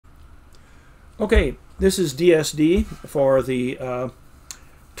Okay, this is DSD for the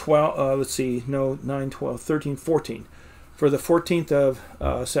 12, let's see, no, 9, 12, 13, 14, for the 14th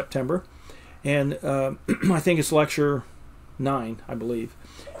of September. And I think it's lecture 9, I believe.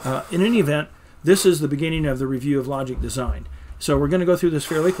 In any event, this is the beginning of the review of logic design. So we're going to go through this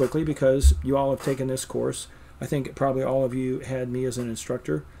fairly quickly because you all have taken this course. I think probably all of you had me as an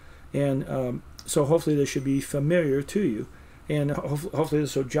instructor. And so hopefully this should be familiar to you. And hopefully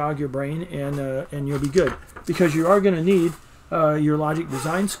this will jog your brain and you'll be good. Because you are going to need your logic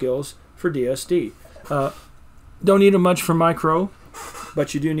design skills for DSD. Don't need them much for micro,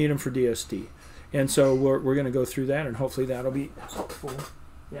 but you do need them for DSD. And so we're going to go through that, and hopefully that'll be helpful.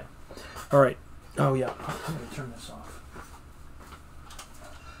 Yeah. All right. Oh, yeah. I'm going to turn this off.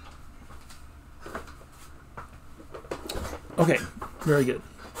 Okay. Very good.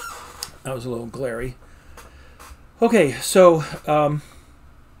 That was a little glary. Okay. So,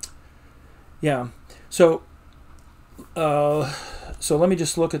 yeah. So let me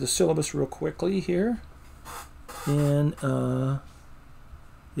just look at the syllabus real quickly here. And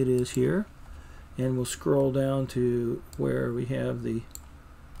it is here. And we'll scroll down to where we have the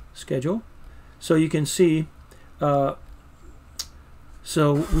schedule. So you can see, so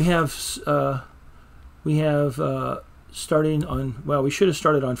we have starting on, well, we should have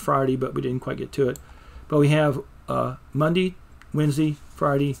started on Friday, but we didn't quite get to it. But we have Monday, Wednesday,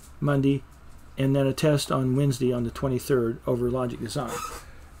 Friday, Monday, and then a test on Wednesday on the 23rd over logic design.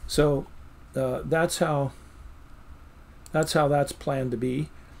 So that's how that's planned to be.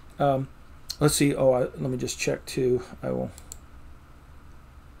 Let's see. Oh, let me just check too. I will.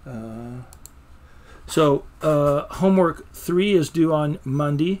 So homework 3 is due on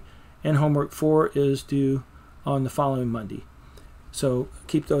Monday, and homework 4 is due on the following Monday. So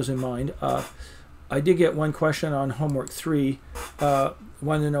keep those in mind. I did get one question on homework 3.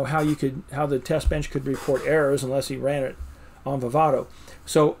 Wanted to know how the test bench could report errors unless he ran it on Vivado.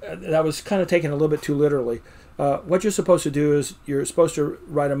 So that was kind of taken a little bit too literally. What you're supposed to do is you're supposed to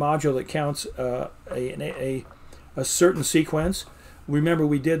write a module that counts a certain sequence. Remember,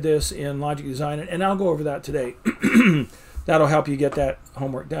 we did this in logic design, and I'll go over that today. That'll help you get that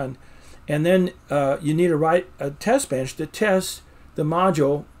homework done. And then you need to write a test bench to test the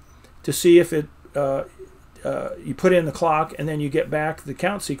module to see if it you put in the clock, and then you get back the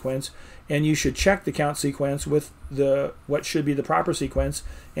count sequence, and you should check the count sequence with what should be the proper sequence,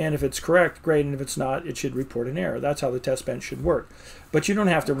 and if it's correct, great, and if it's not, it should report an error. That's how the test bench should work. But you don't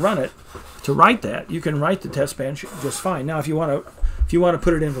have to run it to write that. You can write the test bench just fine. Now, if you want to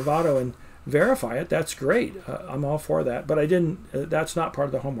put it in Vivado and verify it, that's great. I'm all for that. But I didn't. That's not part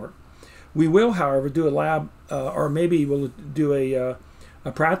of the homework. We will, however, do a lab, or maybe we'll do a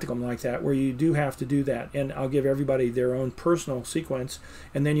practicum like that where you do have to do that, and I'll give everybody their own personal sequence,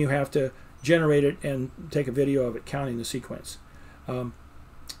 and then you have to generate it and take a video of it counting the sequence.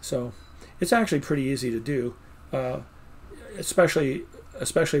 So it's actually pretty easy to do, especially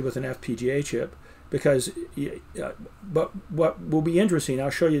with an FPGA chip, because but what will be interesting, I'll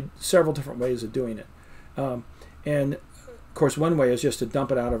show you several different ways of doing it, and of course one way is just to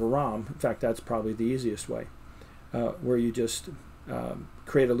dump it out of a ROM. In fact, that's probably the easiest way, where you just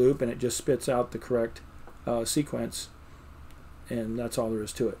create a loop and it just spits out the correct sequence, and that's all there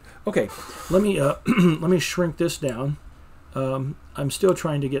is to it. Okay, let me let me shrink this down. I'm still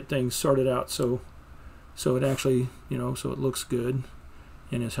trying to get things sorted out so it actually, so it looks good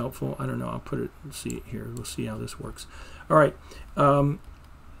and is helpful. I don't know. I'll put it. See it here. We'll see how this works. All right,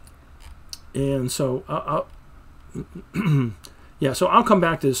 and so I'll yeah, so I'll come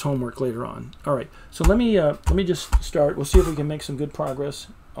back to this homework later on. All right, so let me just start. We'll see if we can make some good progress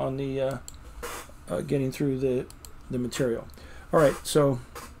on the getting through the material. All right, so,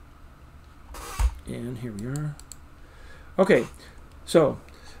 and here we are. Okay, so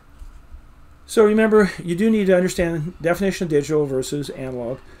remember, you do need to understand definition of digital versus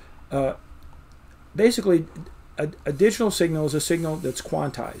analog. Basically, a digital signal is a signal that's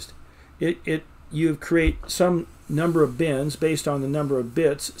quantized. You create some number of bins based on the number of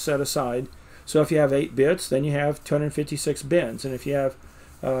bits set aside. So if you have 8 bits, then you have 256 bins, and if you have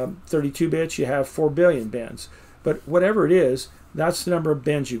 32 bits, you have 4 billion bins. But whatever it is, that's the number of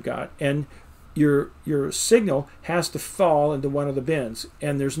bins you've got, and your signal has to fall into one of the bins,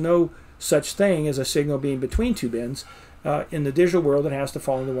 and there's no such thing as a signal being between 2 bins. In the digital world, it has to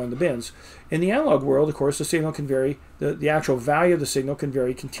fall into one of the bins. In the analog world, of course, the signal can vary. The actual value of the signal can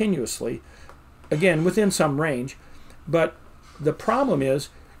vary continuously, again within some range, but the problem is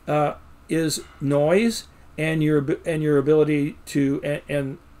noise and your ability to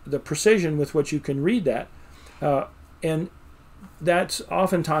and the precision with which you can read that, and that's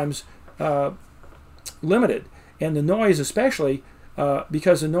oftentimes limited. And the noise especially,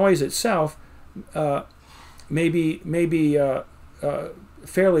 because the noise itself may be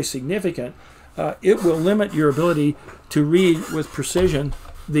fairly significant, it will limit your ability to read with precision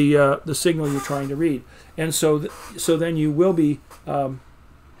the signal you're trying to read. And so then you will be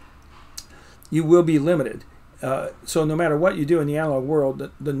limited. So no matter what you do in the analog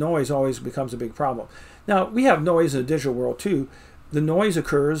world, the noise always becomes a big problem. Now, we have noise in the digital world too. The noise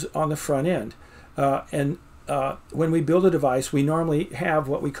occurs on the front end. When we build a device, we normally have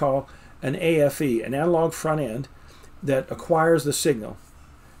what we call an AFE, an analog front end, that acquires the signal.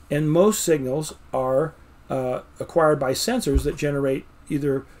 And most signals are acquired by sensors that generate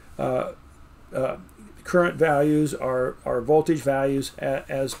either current values or voltage values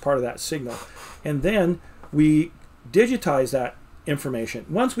as part of that signal. And then we digitize that information.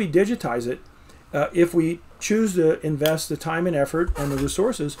 Once we digitize it, if we choose to invest the time and effort and the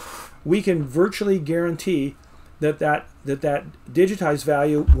resources, we can virtually guarantee that digitized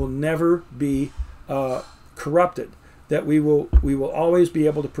value will never be corrupted. That we will always be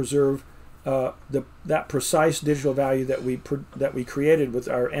able to preserve that precise digital value that we created with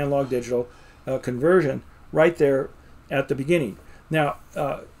our analog digital conversion right there at the beginning. Now,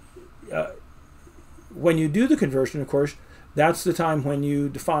 when you do the conversion, of course, that's the time when you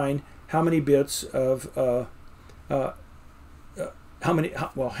define how many bits of how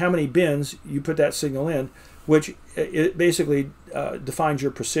many bins you put that signal in, which it basically defines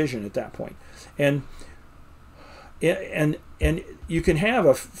your precision at that point. And you can have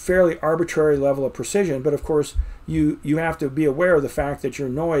a fairly arbitrary level of precision, but of course you have to be aware of the fact that your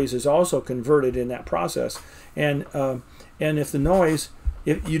noise is also converted in that process. And if the noise,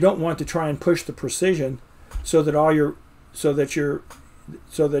 if you don't want to try and push the precision so that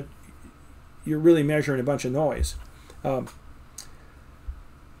you're really measuring a bunch of noise.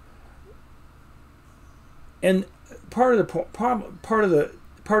 And part of the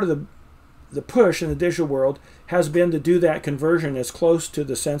push in the digital world has been to do that conversion as close to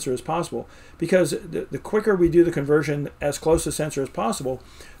the sensor as possible, because the quicker we do the conversion as close to the sensor as possible,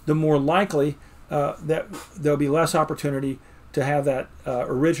 the more likely that there'll be less opportunity to have that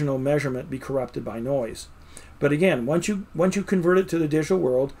original measurement be corrupted by noise. But again, once you convert it to the digital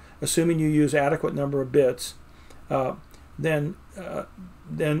world, assuming you use adequate number of bits, then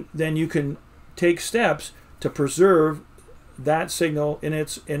you can take steps to preserve that signal in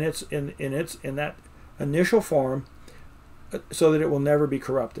that initial form, so that it will never be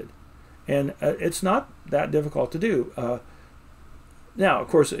corrupted. And it's not that difficult to do. Now, of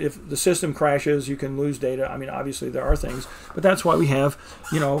course, if the system crashes, you can lose data. I mean, obviously there are things, but that's why we have,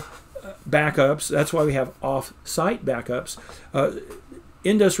 backups. That's why we have off-site backups.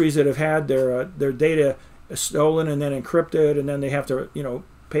 Industries that have had their data stolen and then encrypted, and then they have to,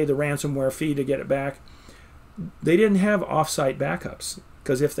 pay the ransomware fee to get it back. They didn't have off-site backups,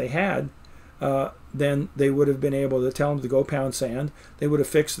 because if they had, then they would have been able to tell them to go pound sand. They would have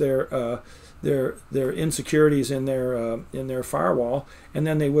fixed their insecurities in their firewall, and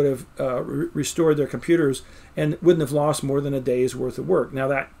then they would have restored their computers and wouldn't have lost more than a day's worth of work. Now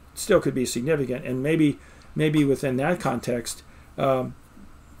that still could be significant, and maybe within that context,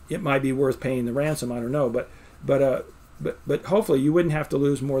 it might be worth paying the ransom. I don't know, but hopefully you wouldn't have to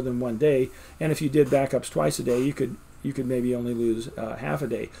lose more than one day. And if you did backups twice a day, you could maybe only lose half a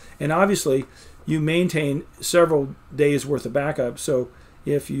day. And obviously, you maintain several days worth of backups. So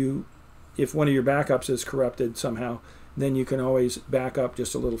if one of your backups is corrupted somehow, then you can always back up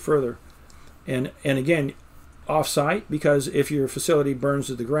just a little further. And again, off-site, because if your facility burns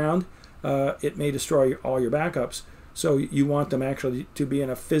to the ground, it may destroy all your backups. So you want them actually to be in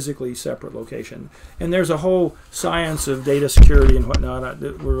a physically separate location. And there's a whole science of data security and whatnot.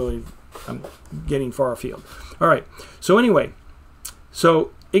 I'm getting far afield. All right. So anyway,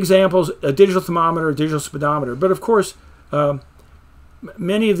 examples: a digital thermometer, a digital speedometer. But of course,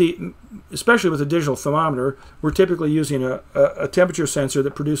 many of especially with a digital thermometer, we're typically using a temperature sensor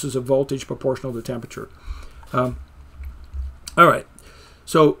that produces a voltage proportional to temperature. All right.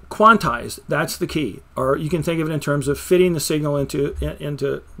 So quantized, that's the key. Or you can think of it in terms of fitting the signal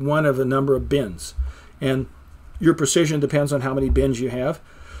into one of a number of bins. And your precision depends on how many bins you have.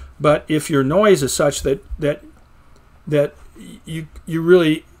 But if your noise is such that you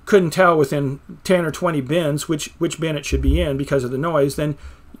really couldn't tell within 10 or 20 bins which bin it should be in because of the noise, then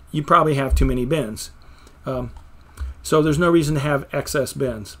you probably have too many bins. So there's no reason to have excess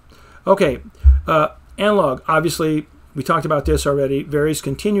bins. Okay, analog, obviously, we talked about this already, varies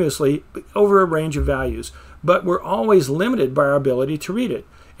continuously over a range of values, but we're always limited by our ability to read it.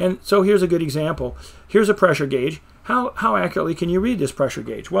 And so here's a good example. Here's a pressure gauge. how accurately can you read this pressure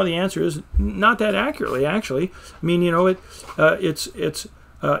gauge? Well, the answer is not that accurately, actually. I mean, you know,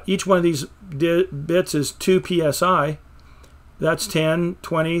 each one of these bits is 2 psi. That's 10,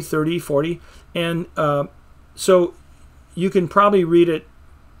 20, 30, 40. And so you can probably read it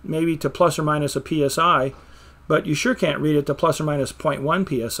maybe to plus or minus a psi, but you sure can't read it to plus or minus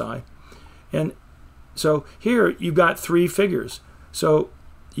 0.1 psi. And so here you've got 3 figures. So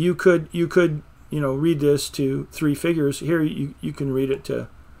you could read this to 3 figures. Here you can read it to,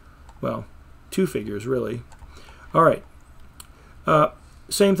 well, 2 figures really. All right.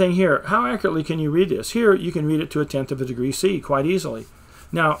 Same thing here. How accurately can you read this? Here you can read it to 1/10 of a degree C quite easily.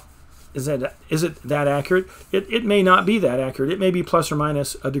 Now, is it that accurate? It may not be that accurate. It may be plus or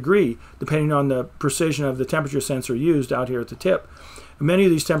minus a degree, depending on the precision of the temperature sensor used out here at the tip. Many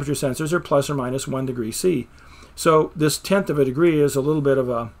of these temperature sensors are plus or minus 1 degree C. So this 1/10 of a degree is a little bit of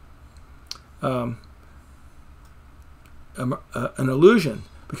an illusion,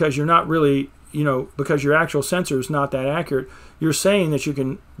 because you're not really, because your actual sensor is not that accurate. You're saying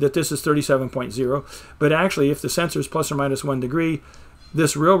that this is 37.0, but actually if the sensor is plus or minus 1 degree,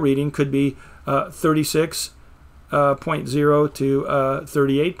 this real reading could be 36.0 to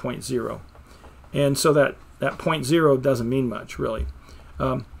 38.0. And so that 0.0 doesn't mean much, really.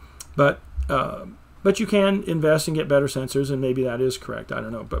 But you can invest and get better sensors, and maybe that is correct. I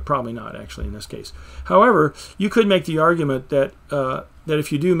don't know, but probably not actually in this case. However, you could make the argument that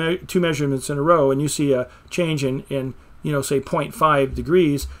if you do 2 measurements in a row and you see a change in say 0.5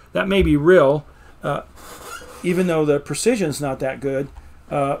 degrees, that may be real, even though the precision's not that good.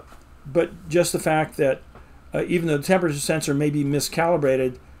 But just the fact that even though the temperature sensor may be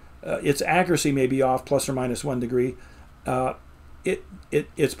miscalibrated, its accuracy may be off plus or minus 1 degree.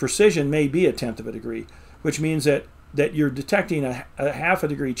 Its precision may be 1/10 of a degree, which means that you're detecting a 1/2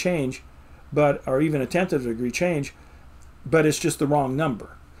 degree change, or even 1/10 of a degree change, but it's just the wrong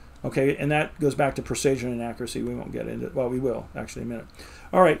number. Okay, and that goes back to precision and accuracy. We won't get into it. Well, we will actually in a minute.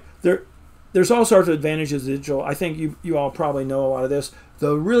 All right, there's all sorts of advantages to digital. I think you all probably know a lot of this.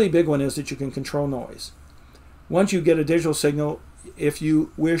 The really big one is that you can control noise. Once you get a digital signal, if you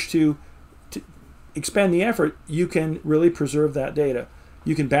wish to expend the effort, you can really preserve that data.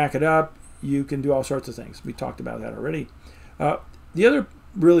 You can back it up. You can do all sorts of things. We talked about that already. The other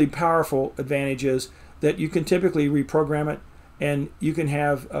really powerful advantage is that you can typically reprogram it, and you can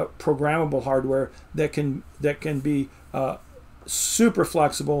have programmable hardware that can be super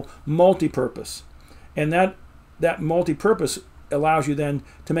flexible, multi-purpose. And that multi-purpose allows you then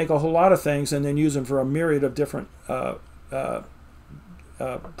to make a whole lot of things and then use them for a myriad of different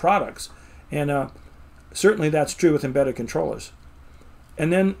products. And certainly that's true with embedded controllers.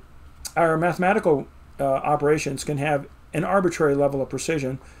 And then our mathematical operations can have an arbitrary level of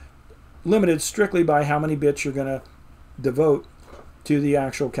precision, limited strictly by how many bits you're going to devote to the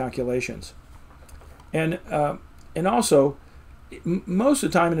actual calculations. And also, most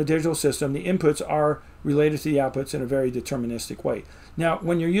of the time in a digital system, the inputs are related to the outputs in a very deterministic way. Now,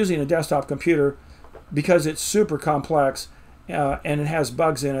 when you're using a desktop computer, because it's super complex and it has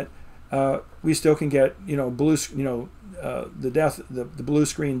bugs in it, we still can get the blue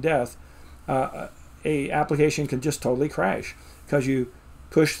screen death. A application can just totally crash because you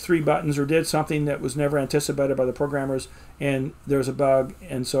pushed 3 buttons or did something that was never anticipated by the programmers, and there's a bug,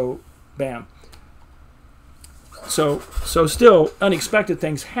 and so bam. So still unexpected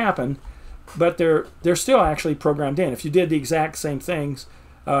things happen, but they're still actually programmed in. If you did the exact same things,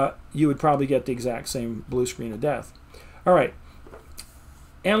 you would probably get the exact same blue screen of death. All right.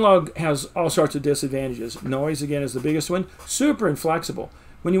 Analog has all sorts of disadvantages. Noise, again, is the biggest one. Super inflexible.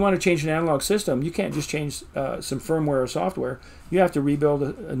 When you want to change an analog system, you can't just change some firmware or software. You have to rebuild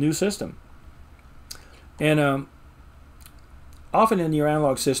a new system. And often in your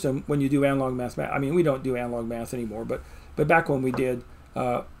analog system, when you do analog math, I mean, we don't do analog math anymore, but back when we did,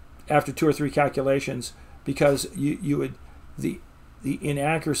 after 2 or 3 calculations, because the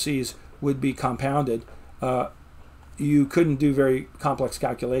inaccuracies would be compounded, you couldn't do very complex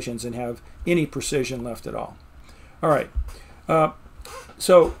calculations and have any precision left at all. All right.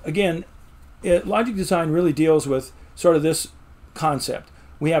 So again, logic design really deals with sort of this concept.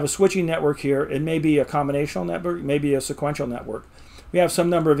 We have a switching network here. It may be a combinational network, it may be a sequential network. We have some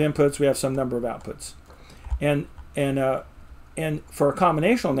number of inputs, we have some number of outputs. And for a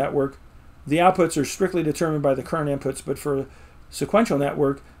combinational network, the outputs are strictly determined by the current inputs, but for a sequential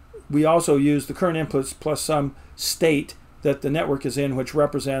network, we also use the current inputs plus some state that the network is in, which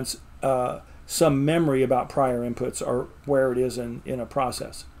represents some memory about prior inputs or where it is in a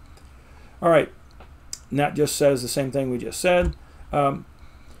process. All right, and that just says the same thing we just said.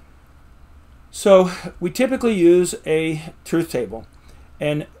 So we typically use a truth table,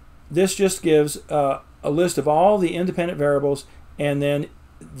 and this just gives a list of all the independent variables, and then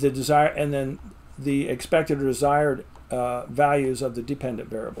the expected or desired values of the dependent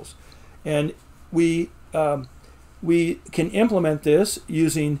variables. And we can implement this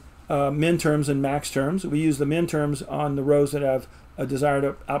using min terms and max terms. We use the min terms on the rows that have a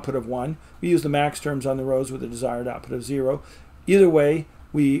desired output of 1. We use the max terms on the rows with a desired output of 0. Either way,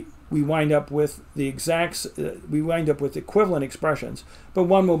 we wind up with the equivalent expressions, but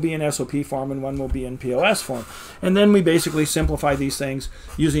one will be in SOP form and one will be in POS form. And then we basically simplify these things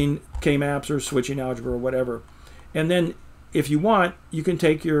using K-maps or switching algebra or whatever. And then if you want, you can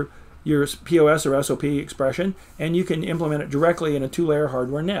take your POS or SOP expression and you can implement it directly in a 2-layer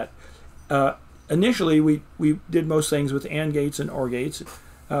hardware net. Initially, we did most things with AND gates and OR gates.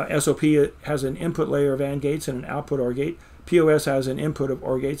 SOP has an input layer of AND gates and an output OR gate. POS has an input of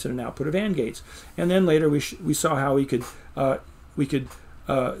OR gates and an output of AND gates. And then later we saw how we could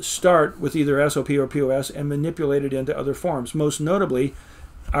start with either SOP or POS and manipulate it into other forms. Most notably,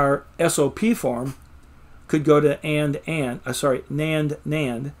 our SOP form could go to NAND,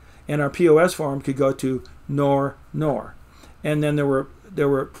 NAND, and our POS form could go to NOR, NOR. And then there were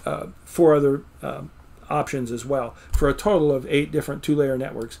 4 other options as well, for a total of 8 different 2-layer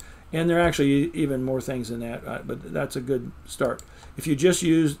networks. And there are actually even more things than that, but that's a good start. If you just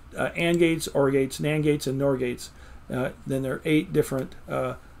use AND gates, OR gates, NAND gates, and NOR gates, then there are 8 different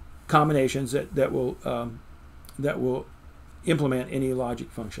combinations that will implement any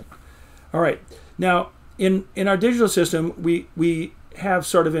logic function. All right. Now, in our digital system, we have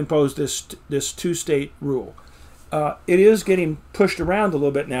sort of imposed this 2-state rule. It is getting pushed around a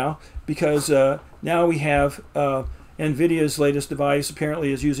little bit now because now we have NVIDIA's latest device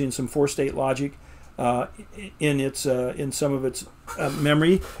apparently is using some 4-state logic in some of its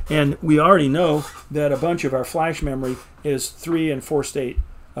memory, and we already know that a bunch of our flash memory is 3- and 4-state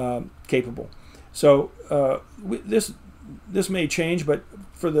capable. So this may change, but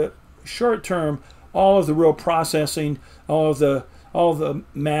for the short term, all of the real processing, all of the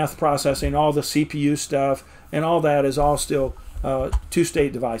math processing, all the CPU stuff, and all that is all still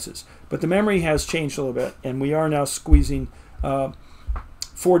 2-state devices. But the memory has changed a little bit, and we are now squeezing 4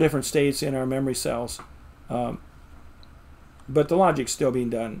 different states in our memory cells. But the logic's still being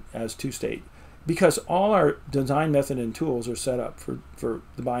done as 2-state because all our design method and tools are set up for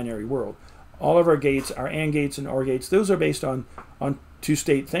the binary world. All of our gates, our AND gates and OR gates, those are based on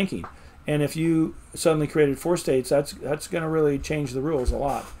 2-state thinking. And if you suddenly created 4 states, that's going to really change the rules a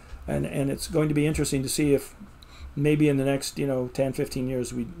lot. And it's going to be interesting to see if maybe in the next 10, 15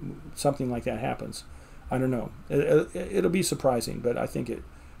 years something like that happens. I don't know. It'll be surprising, but I think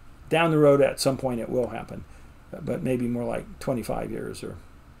down the road at some point it will happen. But maybe more like 25 years or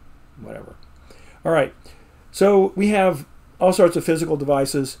whatever. All right. So we have all sorts of physical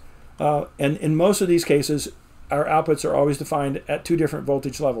devices, and in most of these cases, our outputs are always defined at 2 different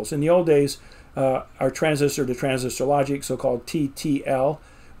voltage levels. In the old days, our transistor-to-transistor logic, so-called TTL,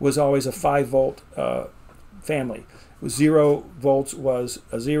 was always a 5-volt family. 0 volts was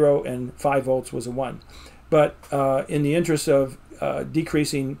a 0 and 5 volts was a 1. But in the interest of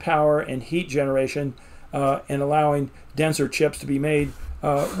decreasing power and heat generation and allowing denser chips to be made,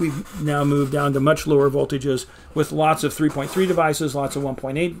 we've now moved down to much lower voltages with lots of 3.3 devices, lots of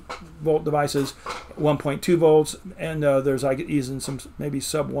 1.8 volt devices, 1.2 volts, and there's even some maybe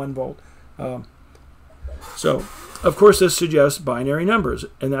sub 1 volt. So, of course, this suggests binary numbers,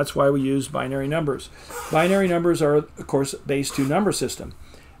 and that's why we use binary numbers. Binary numbers are, of course, base 2 number system.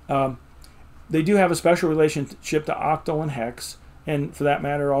 They do have a special relationship to octal and hex, and for that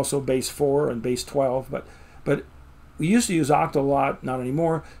matter, also base 4 and base 12. But we used to use octal a lot, not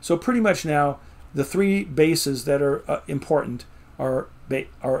anymore. So pretty much now, the 3 bases that are important are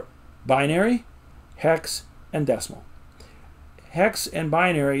binary, hex, and decimal. Hex and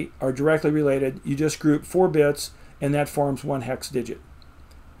binary are directly related. You just group 4 bits, and that forms 1 hex digit.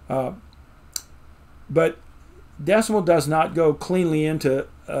 But decimal does not go cleanly into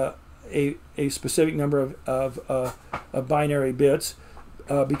a specific number of binary bits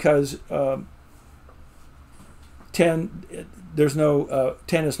because 10 is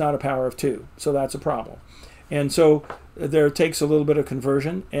not a power of 2, so that's a problem. And so there takes a little bit of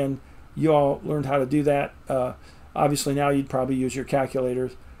conversion, and you all learned how to do that. Obviously now you'd probably use your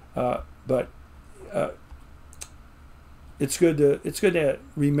calculators, but it's good to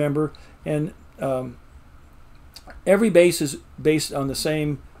remember. And every base is based on the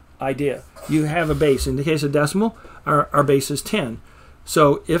same idea. You have a base. In the case of decimal, our base is 10.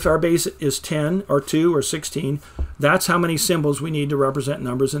 So if our base is 10 or 2 or 16, that's how many symbols we need to represent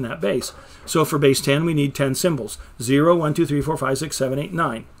numbers in that base. So for base 10, we need 10 symbols. 0, 1, 2, 3, 4, 5, 6, 7, 8,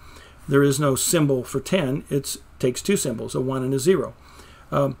 9. There is no symbol for 10. It takes 2 symbols, a 1 and a 0.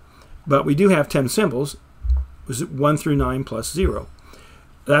 But we do have 10 symbols, 1 through 9 plus 0.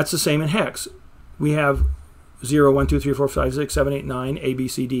 That's the same in hex. We have 0, 1, 2, 3, 4, 5, 6, 7, 8, 9, A, B,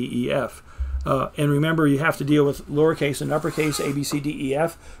 C, D, E, F. And remember, you have to deal with lowercase and uppercase A, B, C, D, E,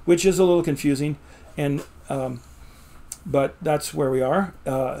 F, which is a little confusing, and but that's where we are.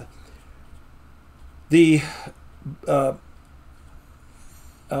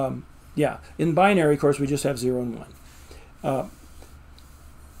 Yeah, in binary, of course, we just have 0 and 1.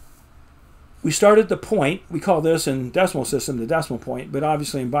 We start at the point. We call this in decimal system the decimal point, but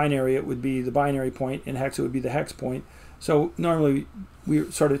obviously in binary it would be the binary point. In hex it would be the hex point. So normally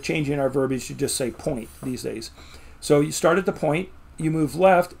we're sort of changing our verbiage to just say point these days. So you start at the point, you move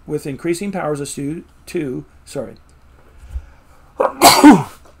left with increasing powers of 2, sorry.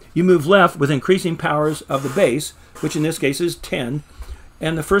 You move left with increasing powers of the base, which in this case is 10,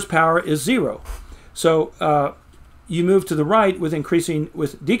 and the first power is 0. So you move to the right with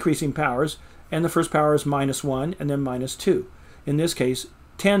decreasing powers, and the first power is -1 and then -2. In this case,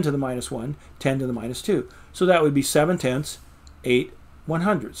 10 to the -1, 10 to the -2. So that would be 7/10, 8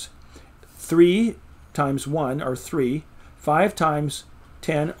 100ths. 3 times 1 are 3. 5 times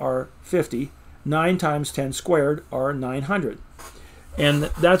 10 are 50. 9 times 10 squared are 900. And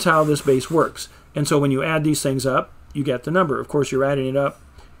that's how this base works. And so when you add these things up, you get the number. Of course, you're adding it up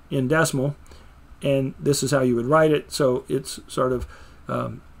in decimal, and this is how you would write it. So it's sort of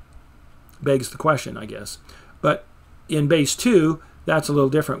begs the question, I guess. But in base 2, that's a little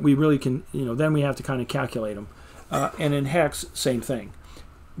different. We really can, then we have to kind of calculate them. And in hex, same thing.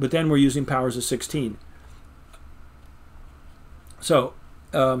 But then we're using powers of 16. So,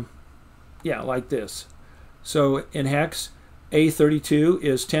 yeah, like this. So in hex, A32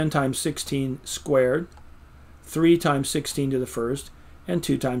 is 10 times 16 squared, 3 times 16 to the first, and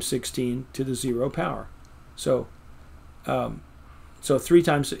 2 times 16 to the 0 power. So, so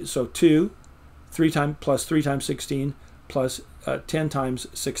 2, 3 times plus 3 times 16 plus 10 times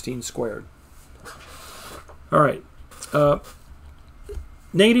 16 squared. All right.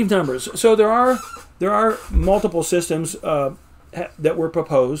 Negative numbers. So there are multiple systems that were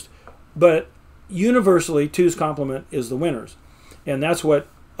proposed, but universally 2's complement is the winners, and that's what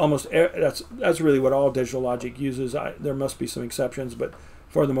that's really what all digital logic uses. There must be some exceptions, but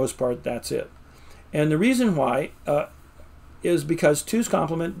for the most part, that's it. And the reason why is because 2's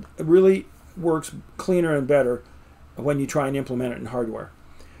complement really works cleaner and better when you try and implement it in hardware.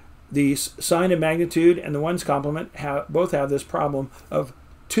 The sign of magnitude and the 1's complement both have this problem of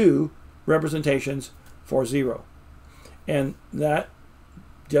 2 representations for 0. And that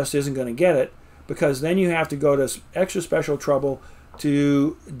just isn't going to get it, because then you have to go to extra special trouble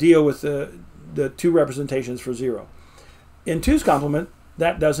to deal with the 2 representations for 0. In 2's complement,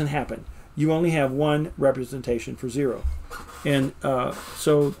 that doesn't happen. You only have 1 representation for 0. And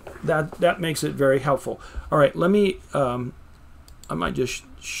so that makes it very helpful. All right, let me, I might just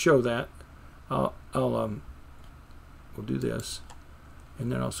show that. We'll do this,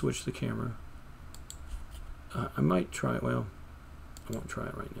 and then I'll switch the camera. I might try it. Well, I won't try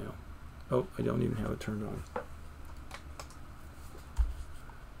it right now. Oh, I don't even have it turned on.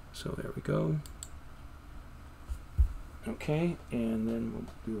 So there we go. Okay, and then we'll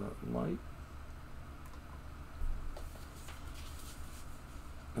do a light.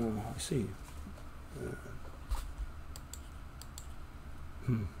 Oh, I see.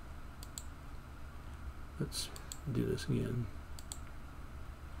 Let's do this again.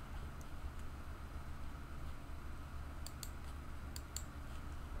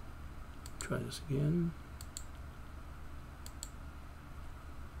 Try this again.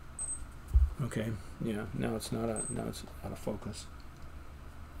 Okay, yeah, now it's out of focus.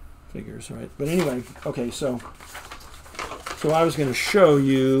 Figures, right? But anyway, okay, so I was going to show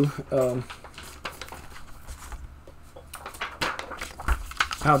you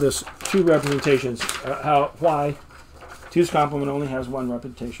how this 2 representations, why 2's complement only has 1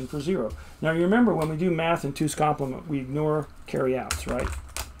 representation for 0. Now you remember when we do math in 2's complement, we ignore carryouts, right?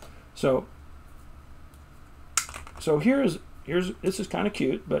 So here's this is kind of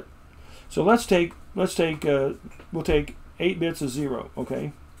cute, but so we'll take 8 bits of 0,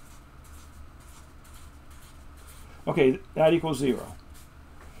 okay? Okay, that equals 0.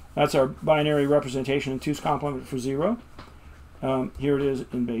 That's our binary representation in 2's complement for 0. Here it is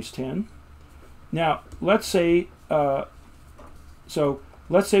in base 10. Now, let's say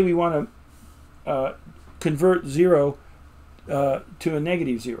we want to convert 0 to a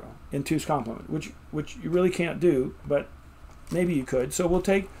negative 0 in 2's complement, which you really can't do, but maybe you could. So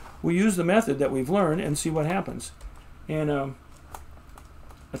we'll use the method that we've learned and see what happens. And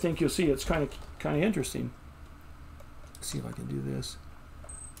I think you'll see it's kind of interesting. Let's see if I can do this.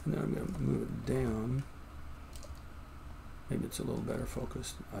 And then I'm going to move it down. Maybe it's a little better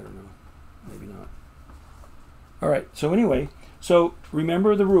focused. I don't know. Maybe not. All right. So anyway, so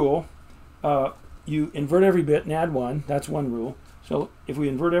remember the rule. You invert every bit and add 1. That's one rule. So if we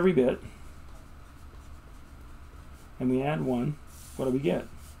invert every bit and we add 1, what do we get?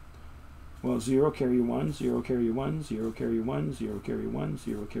 Well, 0 carry 1, 0 carry 1, 0 carry 1, 0 carry 1,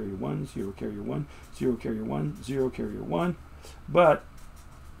 0 carry 1, 0 carry 1, 0 carry 1, 0 carry 1. But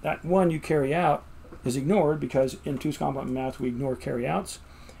that 1 you carry out is ignored because in 2's complement math we ignore carryouts.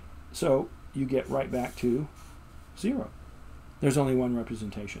 So you get right back to 0. There's only one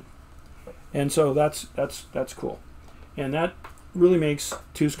representation. And so that's cool. And that really makes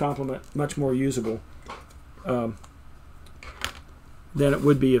 2's complement much more usable than it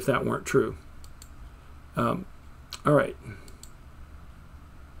would be if that weren't true. All right.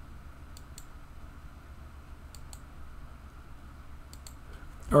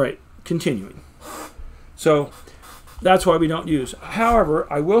 All right, continuing. So that's why we don't use. However,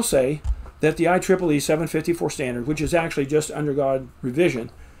 I will say that the IEEE 754 standard, which is actually just undergone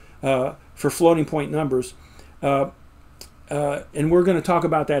revision for floating point numbers, and we're going to talk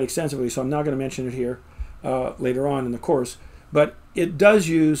about that extensively, so I'm not going to mention it here later on in the course, but it does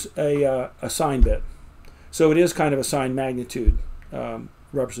use a sign bit. So it is kind of a sign magnitude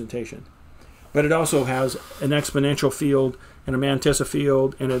representation. But it also has an exponential field and a mantissa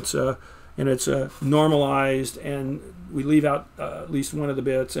field, and it's normalized, and we leave out at least one of the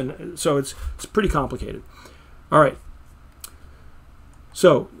bits, and so it's pretty complicated. All right.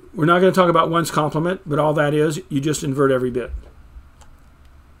 So we're not going to talk about 1's complement, but all that is, you just invert every bit.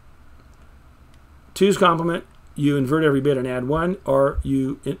 2's complement, you invert every bit and add 1, or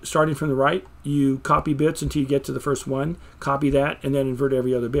you, starting from the right, you copy bits until you get to the first 1, copy that, and then invert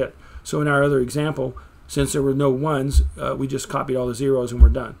every other bit. So in our other example, since there were no 1s, we just copied all the 0s and we're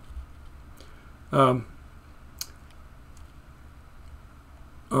done.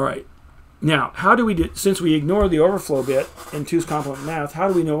 All right. Now, how do we do, since we ignore the overflow bit in 2's complement math, how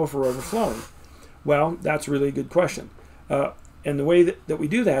do we know if we're overflowing? Well, that's really a good question. And the way that we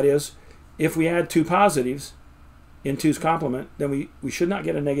do that is, if we add 2 positives in 2's complement, then we should not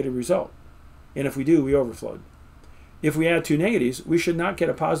get a negative result. And if we do, we overflowed. If we add 2 negatives, we should not get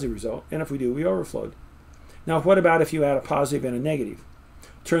a positive result. And if we do, we overflowed. Now, what about if you add a positive and a negative?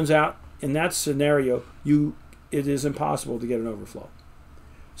 Turns out, in that scenario, it is impossible to get an overflow.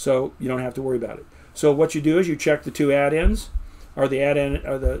 So you don't have to worry about it. So what you do is you check the 2 add-ins, or the add-in,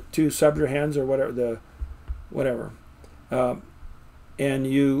 or the 2 subtrahends, or whatever, and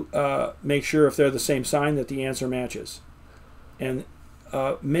you make sure if they're the same sign that the answer matches. And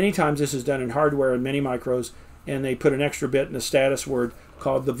many times this is done in hardware and many micros, and they put an extra bit in the status word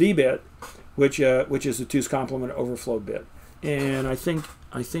called the V bit, which is the 2's complement overflow bit. And I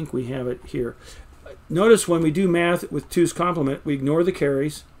think we have it here. Notice when we do math with 2's complement, we ignore the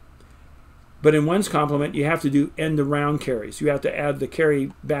carries. But in 1's complement, you have to do end of round carries. You have to add the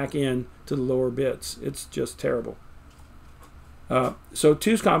carry back in to the lower bits. It's just terrible. So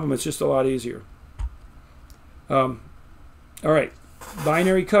 2's complement is just a lot easier. All right,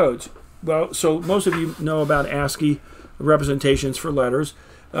 binary codes. Well, so most of you know about ASCII representations for letters.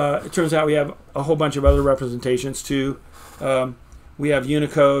 It turns out we have a whole bunch of other representations too. We have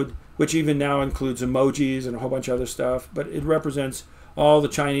Unicode, which even now includes emojis and a whole bunch of other stuff, but it represents all the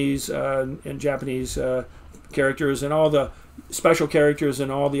Chinese and Japanese characters and all the special characters in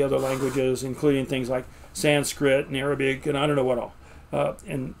all the other languages, including things like Sanskrit and Arabic and I don't know what all,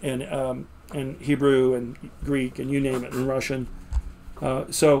 and Hebrew and Greek and you name it, and Russian.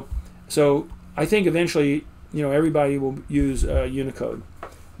 So I think eventually, everybody will use Unicode,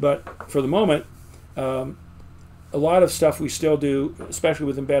 but for the moment, a lot of stuff we still do, especially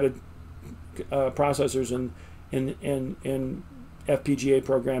with embedded processors and FPGA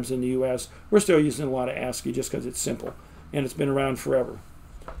programs in the U.S., we're still using a lot of ASCII just because it's simple and it's been around forever.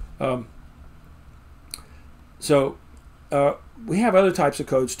 So we have other types of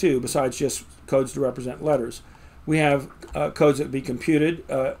codes too, besides just codes to represent letters. We have codes that be computed.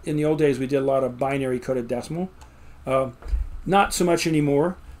 In the old days, we did a lot of binary coded decimal. Not so much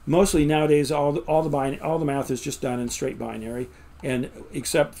anymore. Mostly nowadays, all the math is just done in straight binary, and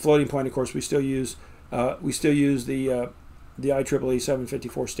except floating point, of course, we still use the IEEE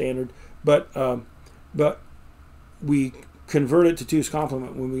 754 standard, but we convert it to 2's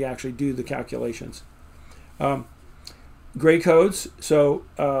complement when we actually do the calculations. Gray codes. So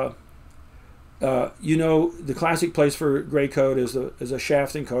you know, the classic place for gray code is a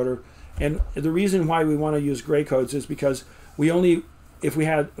shaft encoder, and the reason why we want to use gray codes is because if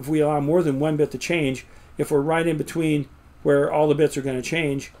we allow more than one bit to change, if we're right in between where all the bits are going to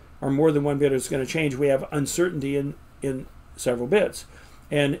change, or more than one bit is going to change, we have uncertainty in several bits.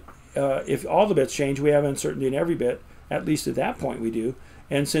 And if all the bits change, we have uncertainty in every bit. At least at that point we do.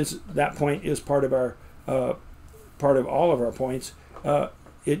 And since that point is part of all of our points,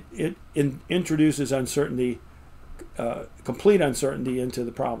 it introduces uncertainty, complete uncertainty into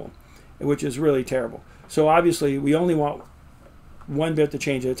the problem, which is really terrible. So obviously we only want one bit to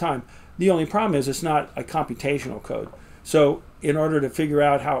change at a time. The only problem is it's not a computational code. So in order to figure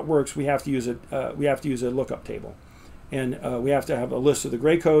out how it works, we have to use a lookup table, and we have to have a list of the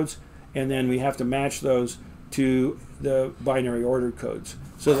gray codes, and then we have to match those to the binary ordered codes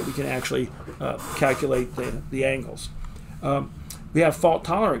so that we can actually calculate the angles. We have fault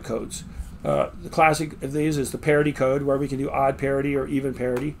tolerant codes. The classic of these is the parity code, where we can do odd parity or even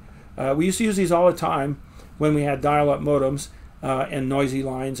parity. We used to use these all the time when we had dial-up modems and noisy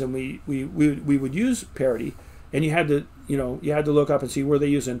lines, and we would use parity, and you had to look up and see were they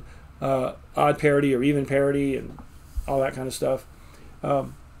using odd parity or even parity and all that kind of stuff.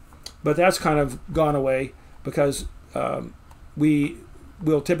 But that's kind of gone away, because we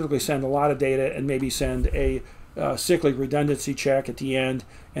will typically send a lot of data and maybe send a cyclic redundancy check at the end,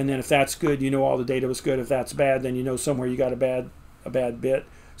 and then if that's good, you know all the data was good. If that's bad, then you know somewhere you got a bad bit,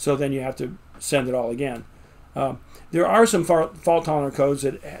 so then you have to send it all again. There are some fault tolerant codes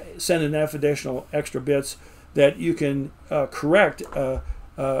that send enough additional extra bits that you can correct a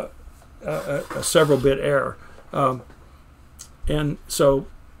several bit error, and so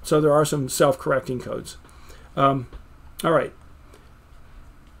there are some self-correcting codes. All right,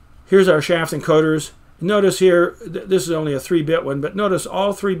 here's our shaft encoders. Notice here, this is only a 3-bit one, but notice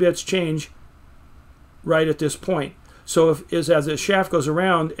all 3 bits change right at this point. So as the shaft goes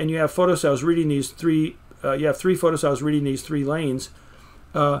around and you have photocells reading these three, you have 3 photocells reading these 3 lanes,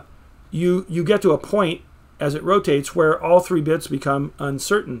 you get to a point as it rotates where all 3 bits become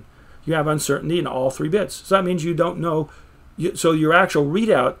uncertain. You have uncertainty in all 3 bits. So that means you don't know. So your actual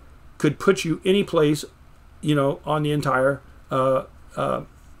readout could put you any place, on the entire,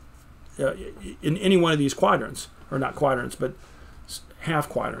 in any one of these quadrants, or not quadrants, but half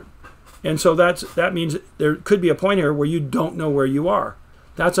quadrant. And so that means there could be a point here where you don't know where you are.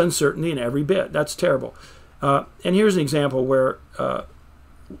 That's uncertainty in every bit. That's terrible. And here's an example where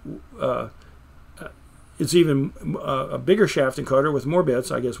it's even a bigger shaft encoder with more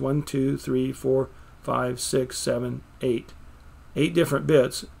bits. I guess 1, 2, 3, 4, 5, 6, 7, 8. 8 different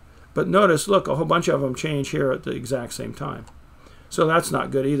bits. But notice, look, a whole bunch of them change here at the exact same time. So that's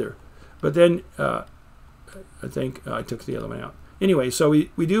not good either. But then I think I took the other one out. Anyway, so we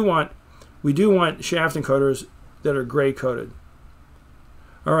do want shaft encoders that are gray coded.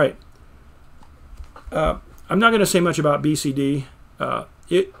 All right. I'm not going to say much about BCD.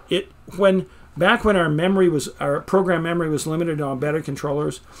 Back when our program memory was limited on embedded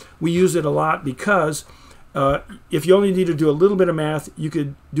controllers, we used it a lot because if you only need to do a little bit of math, you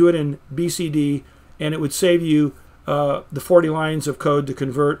could do it in BCD, and it would save you the 40 lines of code to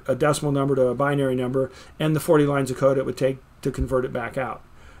convert a decimal number to a binary number, and the 40 lines of code it would take to convert it back out.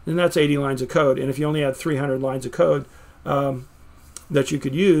 And that's 80 lines of code. And if you only had 300 lines of code that you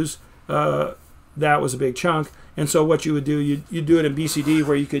could use, that was a big chunk. And so what you would do, you'd do it in BCD,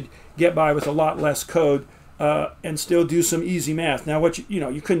 where you could get by with a lot less code and still do some easy math. Now,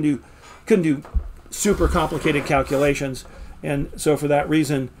 you couldn't do super complicated calculations, and so for that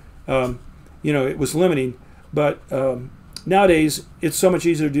reason, it was limiting. But nowadays, it's so much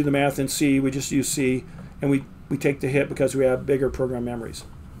easier to do the math in C. We just use C, and we take the hit because we have bigger program memories.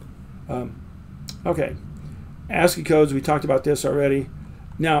 Okay, ASCII codes, we talked about this already.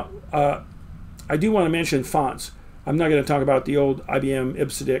 Now, I do want to mention fonts. I'm not going to talk about the old IBM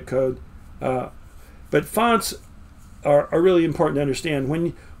Ibsidic code, but fonts are really important to understand.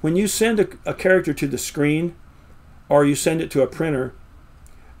 When you send a character to the screen, or you send it to a printer,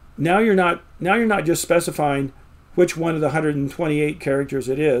 now you're not just specifying which one of the 128 characters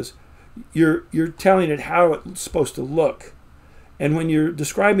it is. You're telling it how it's supposed to look. And when you're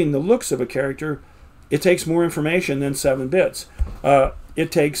describing the looks of a character, it takes more information than 7 bits.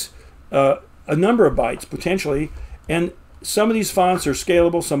 It takes a number of bytes potentially, and some of these fonts are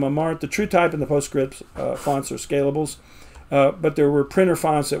scalable, some of them aren't. The TrueType and the PostScript fonts are scalables, but there were printer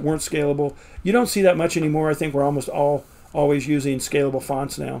fonts that weren't scalable. You don't see that much anymore. I think we're almost always using scalable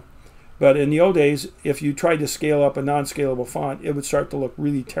fonts now. But in the old days, if you tried to scale up a non-scalable font, it would start to look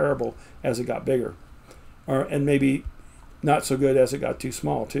really terrible as it got bigger. And maybe not so good as it got too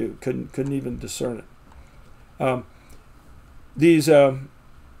small too. Couldn't even discern it. These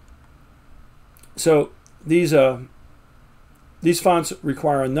fonts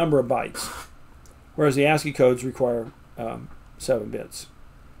require a number of bytes, whereas the ASCII codes require 7 bits,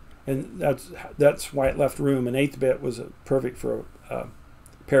 and that's why it left room. An 8th bit was perfect for a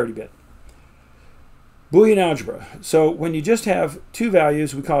parity bit. Boolean algebra. So when you just have 2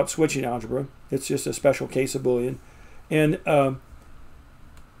 values, we call it switching algebra. It's just a special case of Boolean. And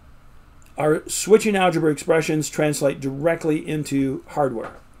our switching algebra expressions translate directly into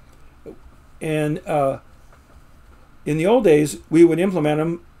hardware. And in the old days, we would implement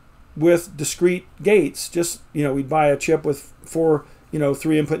them with discrete gates. Just, we'd buy a chip with 4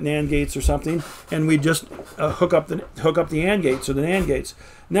 3-input NAND gates or something, and we just hook up the AND gates or the NAND gates.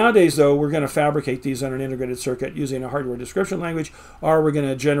 Nowadays, though, we're going to fabricate these on an integrated circuit using a hardware description language, or we're going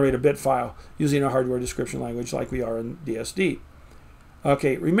to generate a bit file using a hardware description language like we are in DSD.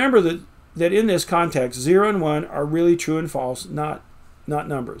 Okay, remember that in this context, 0 and 1 are really true and false, not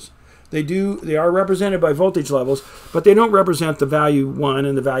numbers. They are represented by voltage levels, but they don't represent the value 1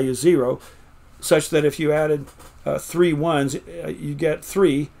 and the value 0, such that if you added 3 ones, you get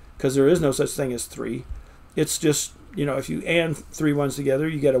 3, because there is no such thing as 3. It's just, if you AND 3 ones together,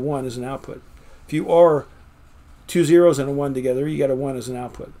 you get a 1 as an output. If you OR 2 zeros and a 1 together, you get a 1 as an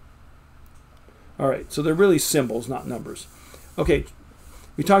output. All right, so they're really symbols, not numbers. Okay,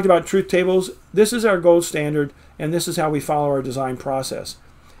 we talked about truth tables. This is our gold standard, and this is how we follow our design process.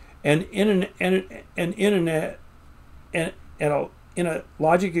 And in a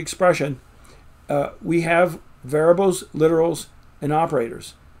logic expression, we have variables, literals, and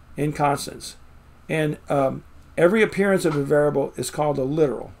operators and constants. And every appearance of a variable is called a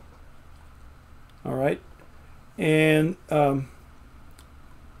literal. All right? And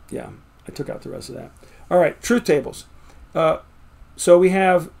yeah, I took out the rest of that. All right, truth tables. So we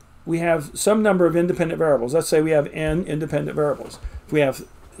have some number of independent variables. Let's say we have n independent variables.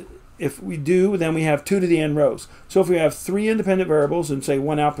 If we do, then we have 2 to the n rows. So if we have 3 independent variables and say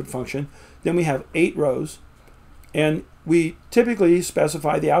 1 output function, then we have 8 rows. And we typically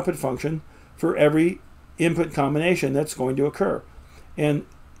specify the output function for every input combination that's going to occur. And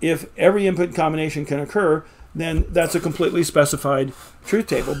if every input combination can occur, then that's a completely specified truth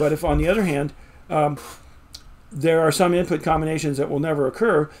table. But if, on the other hand, there are some input combinations that will never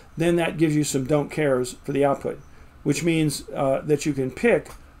occur, then that gives you some don't cares for the output, which means that you can pick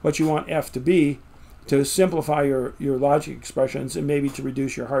what you want f to be to simplify your logic expressions and maybe to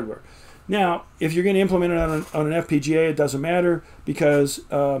reduce your hardware. Now, if you're going to implement it on an FPGA, it doesn't matter, because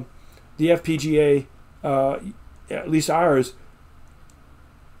the FPGA, at least ours,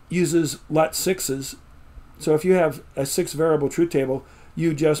 uses LUT6s. So if you have a 6-variable truth table,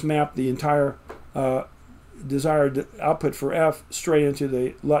 you just map the entire desired output for f straight into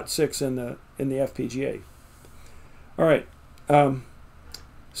the LUT6 in the FPGA. All right.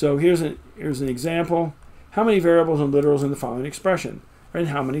 So here's an example. How many variables and literals in the following expression? And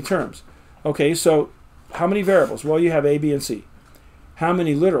how many terms? Okay, so how many variables? Well, you have a, b, and c. How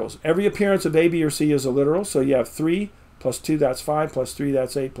many literals? Every appearance of a, b, or c is a literal. So you have 3 plus 2, that's 5, plus 3,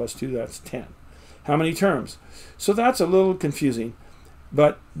 that's 8, plus 2, that's 10. How many terms? So that's a little confusing.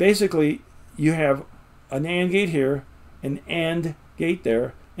 But basically, you have an AND gate here, an AND gate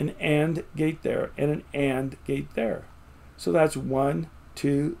there, an AND gate there, and an AND gate there. So that's 1,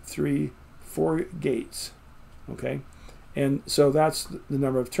 2, 3, 4 gates. Okay? And so that's the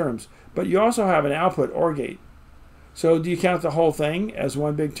number of terms. But you also have an output OR gate. So do you count the whole thing as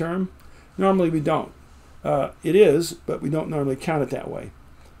one big term? Normally we don't. It is, but we don't normally count it that way.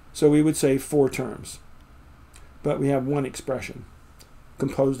 So we would say 4 terms. But we have one expression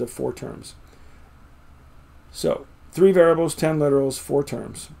composed of 4 terms. So 3 variables, 10 literals, 4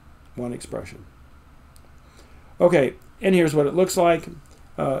 terms, 1 expression. Okay, and here's what it looks like.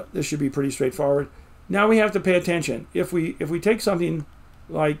 This should be pretty straightforward. Now we have to pay attention. If we take something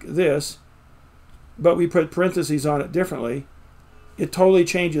like this, but we put parentheses on it differently, it totally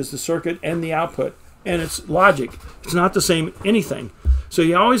changes the circuit and the output, and it's logic. It's not the same anything. So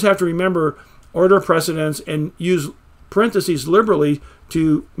you always have to remember order precedence and use parentheses liberally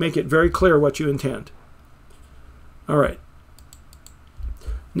to make it very clear what you intend. All right.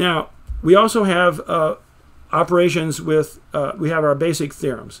 Now, we also have operations with, we have our basic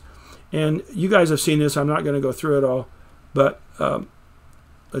theorems. And you guys have seen this. I'm not going to go through it all. But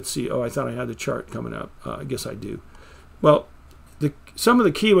let's see. Oh, I thought I had the chart coming up. I guess I do. Well, some of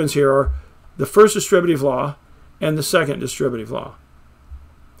the key ones here are the first distributive law and the second distributive law.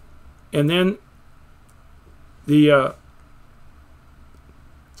 And then the...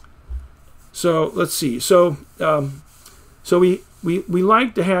 so let's see. So So we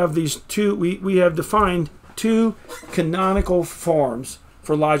like to have these two, we have defined two canonical forms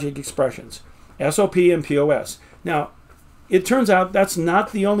for logic expressions, SOP and POS. Now, it turns out that's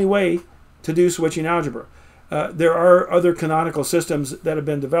not the only way to do switching algebra. There are other canonical systems that have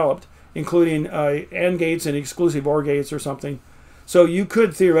been developed, including AND gates and exclusive OR gates or something. So you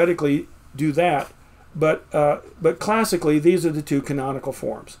could theoretically do that, but classically, these are the two canonical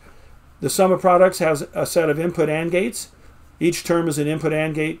forms. The sum of products has a set of input AND gates. Each term is an input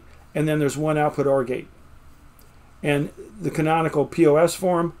AND gate, and then there's one output OR gate. And the canonical POS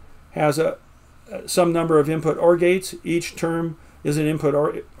form has some number of input OR gates. Each term is an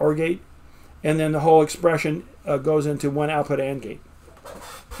input OR gate, and then the whole expression goes into one output AND gate.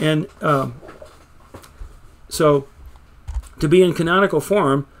 And so to be in canonical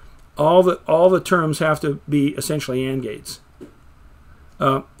form, all the terms have to be essentially AND gates.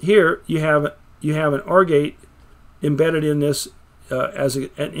 Here you have an OR gate embedded in this as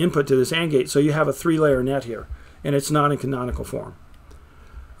an input to this AND gate, so you have a 3-layer net here, and it's not in canonical form.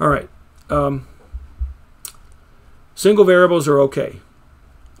 All right. Single variables are okay,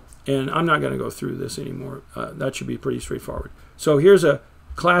 and I'm not going to go through this anymore. That should be pretty straightforward. So here's a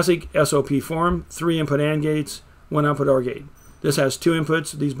classic SOP form: 3 input AND gates, 1 output OR gate. This has 2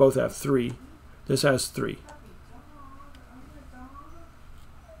 inputs. These both have 3. This has 3.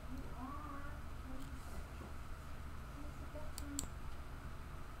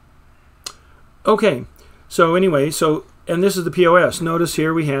 Okay, so anyway, and this is the POS. Notice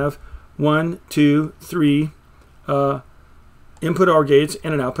here we have 1, 2, 3 input OR gates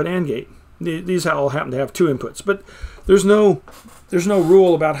and an output AND gate. These all happen to have 2 inputs, but there's no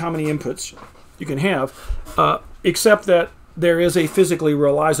rule about how many inputs you can have, except that there is a physically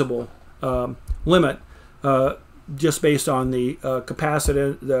realizable limit just based on the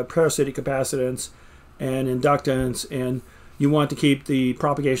capacitance, the parasitic capacitance, and inductance, and you want to keep the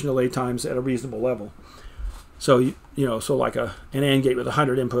propagation delay times at a reasonable level. So so like an AND gate with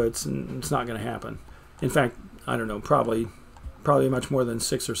 100 inputs, and it's not going to happen. In fact, I don't know, probably much more than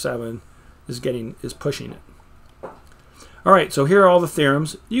 6 or 7 is pushing it. All right, so here are all the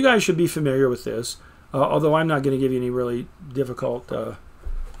theorems. You guys should be familiar with this, although I'm not going to give you any really difficult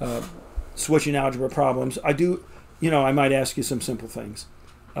switching algebra problems. I might ask you some simple things.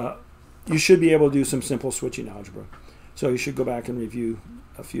 You should be able to do some simple switching algebra. So you should go back and review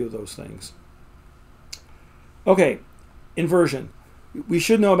a few of those things. Okay, inversion. We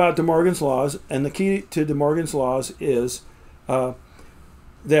should know about De Morgan's laws, and the key to De Morgan's laws is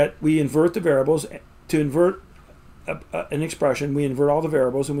that we invert the variables. To invert an expression, we invert all the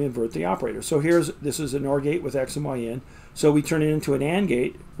variables and we invert the operator. So this is an OR gate with X and Y in, so we turn it into an AND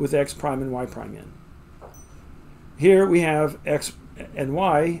gate with X prime and Y prime in. Here we have X and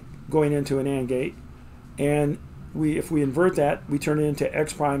Y going into an AND gate, and if we invert that, we turn it into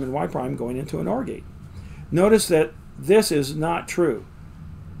X prime and Y prime going into an OR gate. Notice that this is not true,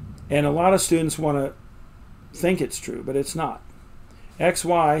 and a lot of students want to think it's true, but it's not.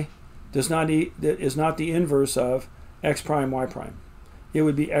 XY is not the inverse of X prime Y prime. It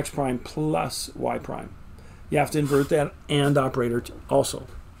would be X prime plus Y prime. You have to invert that AND operator also.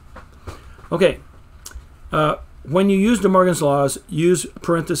 Okay. When you use De Morgan's laws, use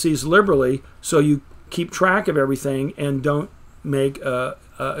parentheses liberally so you keep track of everything and don't make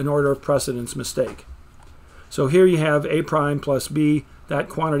an order of precedence mistake. So here you have A prime plus B, that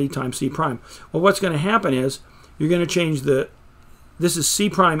quantity times C prime. Well, what's going to happen is you're going to change this is C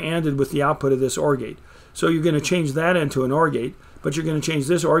prime ANDed with the output of this OR gate. So you're going to change that into an OR gate, but you're going to change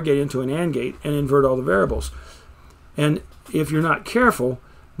this OR gate into an AND gate and invert all the variables. And if you're not careful,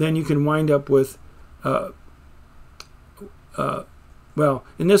 then you can wind up with, well,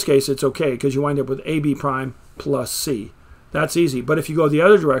 in this case it's okay because you wind up with AB prime plus C. That's easy. But if you go the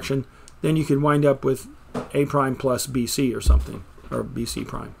other direction, then you can wind up with A prime plus BC or something, or BC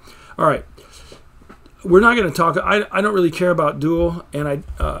prime. All right. We're not going to talk, I don't really care about dual, and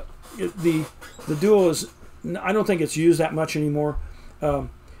the dual is, I don't think it's used that much anymore.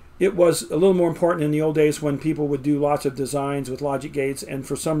 It was a little more important in the old days when people would do lots of designs with logic gates, and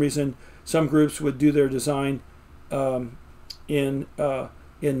for some reason some groups would do their design in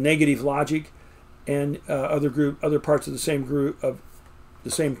negative logic, and other parts of the same group of the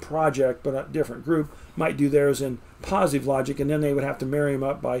same project but a different group might do theirs in positive logic, and then they would have to marry them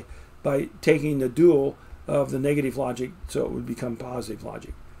up by taking the dual of the negative logic so it would become positive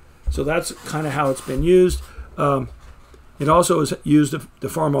logic. So that's kind of how it's been used. It also is used to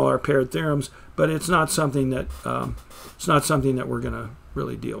form all our paired theorems, but it's not something that we're going to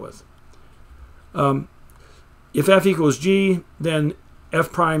really deal with. If f equals g, then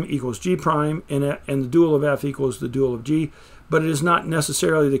f prime equals g prime, and the dual of f equals the dual of g. But it is not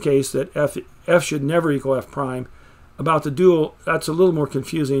necessarily the case that f should never equal f prime. About the dual, that's a little more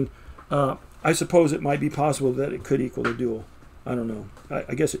confusing. I suppose it might be possible that it could equal the dual. I don't know.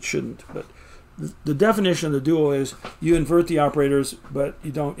 I guess it shouldn't. But the definition of the dual is you invert the operators, but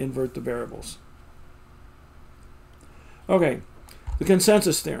you don't invert the variables. Okay, the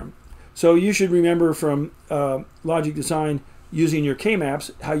consensus theorem. So you should remember from logic design using your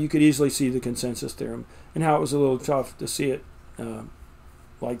K-maps how you could easily see the consensus theorem and how it was a little tough to see it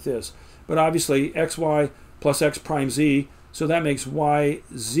like this. But obviously xy plus x prime z, so that makes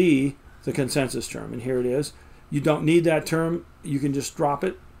yz the consensus term, and here it is. You don't need that term, you can just drop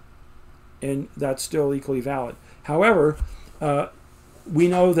it, and that's still equally valid. However, we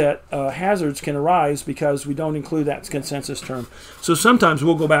know that hazards can arise because we don't include that consensus term. So sometimes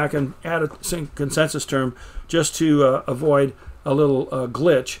we'll go back and add a consensus term just to avoid a little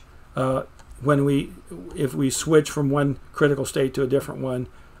glitch if we switch from one critical state to a different one,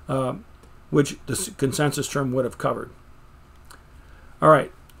 which the consensus term would have covered. All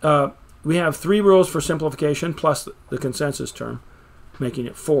right, we have 3 rules for simplification plus the consensus term, making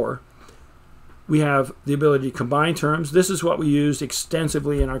it 4. We have the ability to combine terms. This is what we used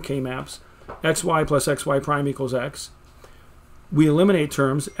extensively in our K-maps. xy plus xy prime equals x. We eliminate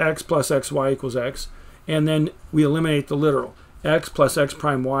terms, x plus xy equals x, and then we eliminate the literal. X plus x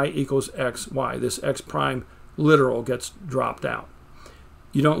prime y equals xy. This x prime literal gets dropped out.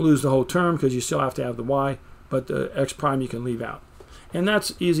 You don't lose the whole term because you still have to have the y, but the x prime you can leave out. And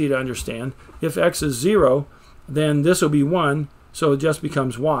that's easy to understand. If x is 0, then this will be 1, so it just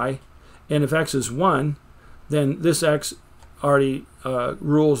becomes y. And if x is 1, then this x already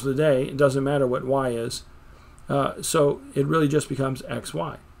rules the day. It doesn't matter what y is. So it really just becomes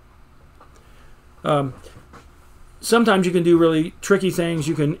xy. Sometimes you can do really tricky things.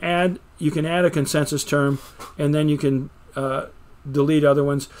 You can add a consensus term, and then you can delete other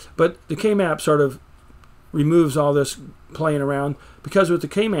ones. But the K-map sort of removes all this playing around, because with the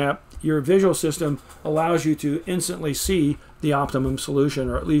K-map, your visual system allows you to instantly see the optimum solution,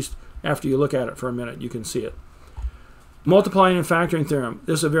 or at least after you look at it for a minute, you can see it. Multiplying and factoring theorem.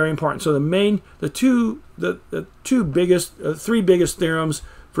 This is very important. So the three biggest theorems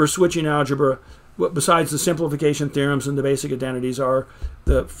for switching algebra, besides the simplification theorems and the basic identities, are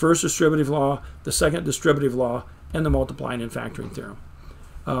the first distributive law, the second distributive law, and the multiplying and factoring theorem.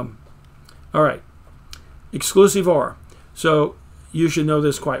 All right, exclusive OR. So you should know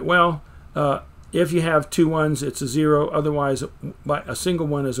this quite well. If you have 2 1s, it's a 0. Otherwise, a single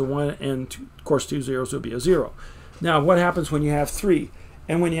 1 is a 1, and of course 2 zeros will be a 0. Now, what happens when you have 3?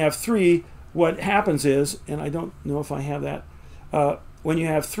 And when you have 3, what happens is, and I don't know if I have that, when you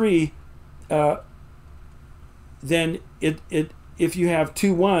have 3, then if you have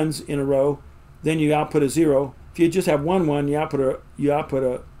 2 1s in a row, then you output a 0. If you just have 1 1, you output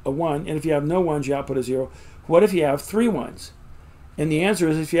a 1, and if you have no 1s, you output a 0. What if you have 3 1s? And the answer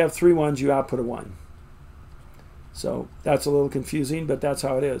is, if you have 3 1s, you output a 1. So that's a little confusing, but that's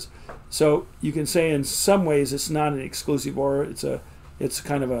how it is. So you can say in some ways it's not an exclusive OR. It's an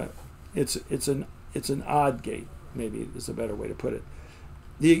odd gate. Maybe is a better way to put it.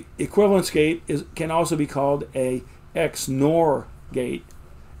 The equivalence gate can also be called a XNOR gate,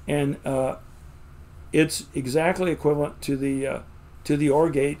 and it's exactly equivalent to the OR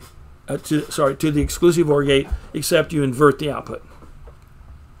gate. To the exclusive OR gate, except you invert the output.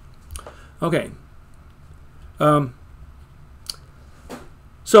 Okay.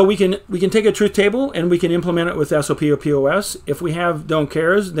 So we can take a truth table and we can implement it with SOP or POS. If we have don't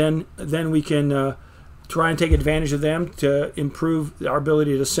cares, then we can try and take advantage of them to improve our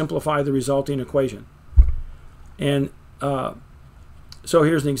ability to simplify the resulting equation. And so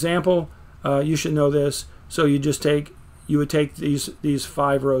here's an example. You should know this. So you would take these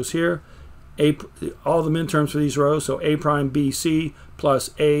 5 rows here, all the minterms for these rows, so A prime B C plus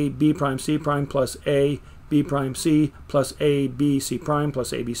A B prime C prime plus A B prime C plus A B C prime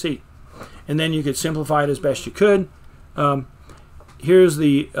plus A B C. And then you could simplify it as best you could. Here's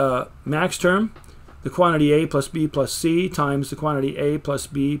the max term, the quantity A plus B plus C times the quantity A plus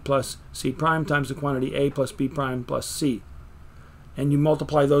B plus C prime times the quantity A plus B prime plus C. And you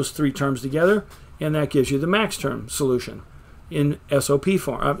multiply those 3 terms together, and that gives you the max term solution in SOP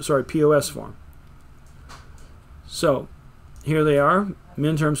form, POS form. So here they are,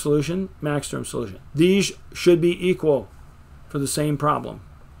 min term solution, max term solution. These should be equal for the same problem.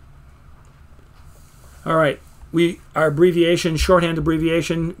 All right, our abbreviation, shorthand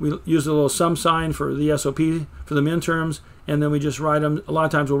abbreviation, we use a little sum sign for the SOP for the min terms, and then we just write them. A lot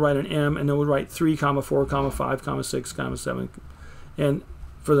of times we'll write an M, and then we'll write 3, 4, 5, 6, 7, And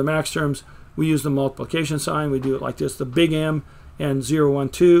for the max terms, we use the multiplication sign. We do it like this, the big M and 0, 1,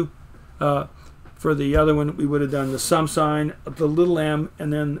 2. For the other one, we would have done the sum sign, the little m,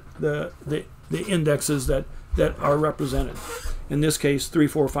 and then the indexes that are represented. In this case, 3,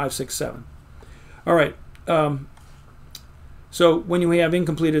 4, 5, 6, 7. All right. So when we have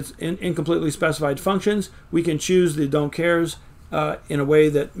incompletely specified functions, we can choose the don't cares in a way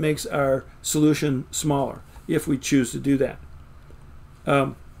that makes our solution smaller, if we choose to do that.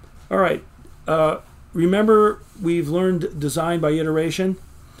 All right. Remember, we've learned design by iteration,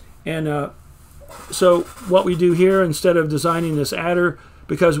 and so what we do here, instead of designing this adder,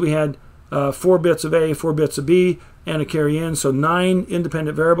 because we had 4 bits of A, 4 bits of B, and a carry in, so 9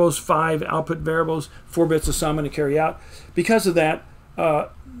 independent variables, 5 output variables, 4 bits of sum and a carry out. Because of that,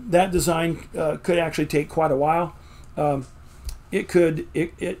 that design could actually take quite a while. It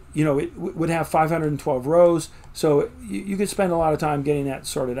would have 512 rows, so you could spend a lot of time getting that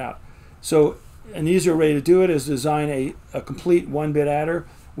sorted out. So an easier way to do it is design a complete 1-bit adder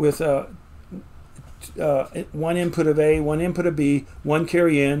with 1 input of A, 1 input of B, 1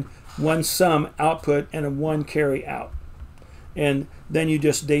 carry in, 1 sum output, and a 1 carry out. And then you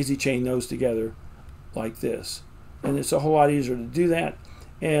just daisy chain those together like this. And it's a whole lot easier to do that.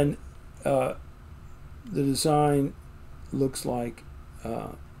 And the design looks like, I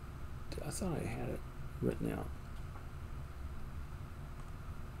thought I had it written out.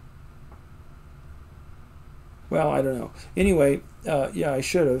 Well, I don't know. Anyway, yeah, I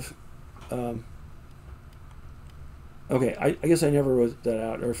should have. Okay, I guess I never wrote that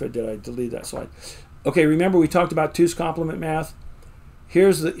out, or if I did, I deleted that slide. Okay, remember we talked about 2's complement math.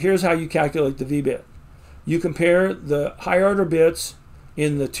 Here's how you calculate the v-bit. You compare the higher order bits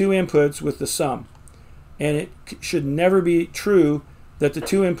in the 2 inputs with the sum. And it should never be true that the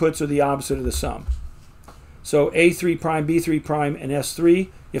 2 inputs are the opposite of the sum. So A3 prime, B3 prime, and S3,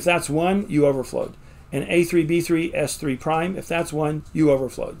 if that's 1, you overflowed. And A3, B3, S3 prime, if that's 1, you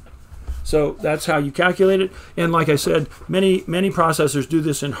overflowed. So that's how you calculate it. And like I said, many processors do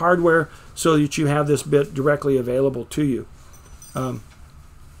this in hardware so that you have this bit directly available to you.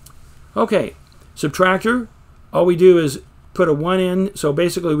 Okay, subtractor, all we do is put a 1 in. So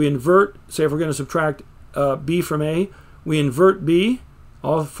basically we invert, say if we're going to subtract B from A, we invert B,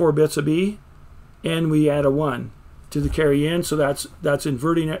 all 4 bits of B, and we add a 1 to the carry in. So that's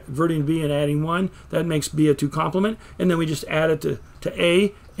inverting B and adding 1. That makes B a 2 complement. And then we just add it to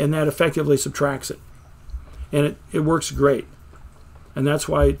A, and that effectively subtracts it. And it works great. And that's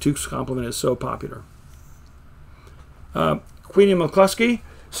why 2's complement is so popular. Queenie-McCluskey.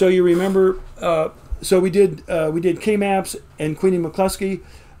 So you remember, so we did K-maps and Queenie-McCluskey.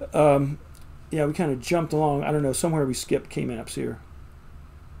 Yeah, we kind of jumped along. I don't know, somewhere we skipped K-maps here.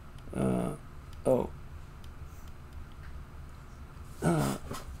 Oh,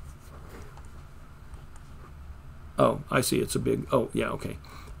 I see. It's a big. Oh, yeah. Okay.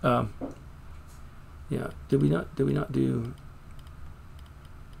 Yeah. Did we not do?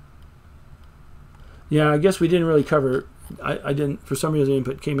 Yeah. I guess we didn't really cover. I didn't. For some reason, I didn't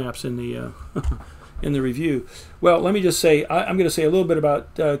put K-maps in the in the review. Well, let me just say I'm going to say a little bit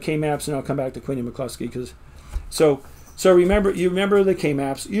about K-maps, and I'll come back to Queenie-McCluskey because. So remember the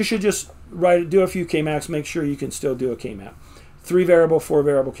K-maps. You should just do a few K-maps. Make sure you can still do a K-map. 3 variable, 4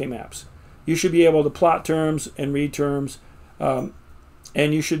 variable K-maps. You should be able to plot terms and read terms, and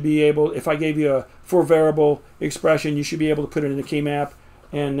you should be able, if I gave you a 4 variable expression, you should be able to put it in a K-map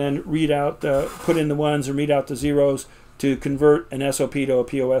and then read out, put in the 1s and read out the 0s to convert an SOP to a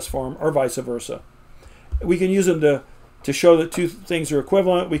POS form, or vice versa. We can use them to show that 2 things are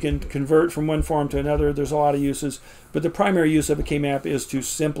equivalent. We can convert from one form to another. There's a lot of uses, but the primary use of a K-map is to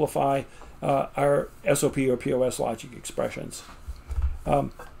simplify our SOP or POS logic expressions.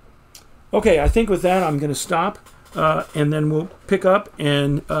 Okay, I think with that I'm going to stop, and then we'll pick up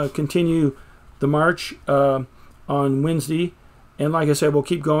and continue the march on Wednesday. And like I said, we'll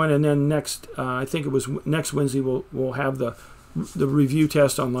keep going, and then next, I think it was next Wednesday, we'll have the review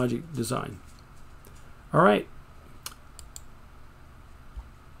test on logic design. All right.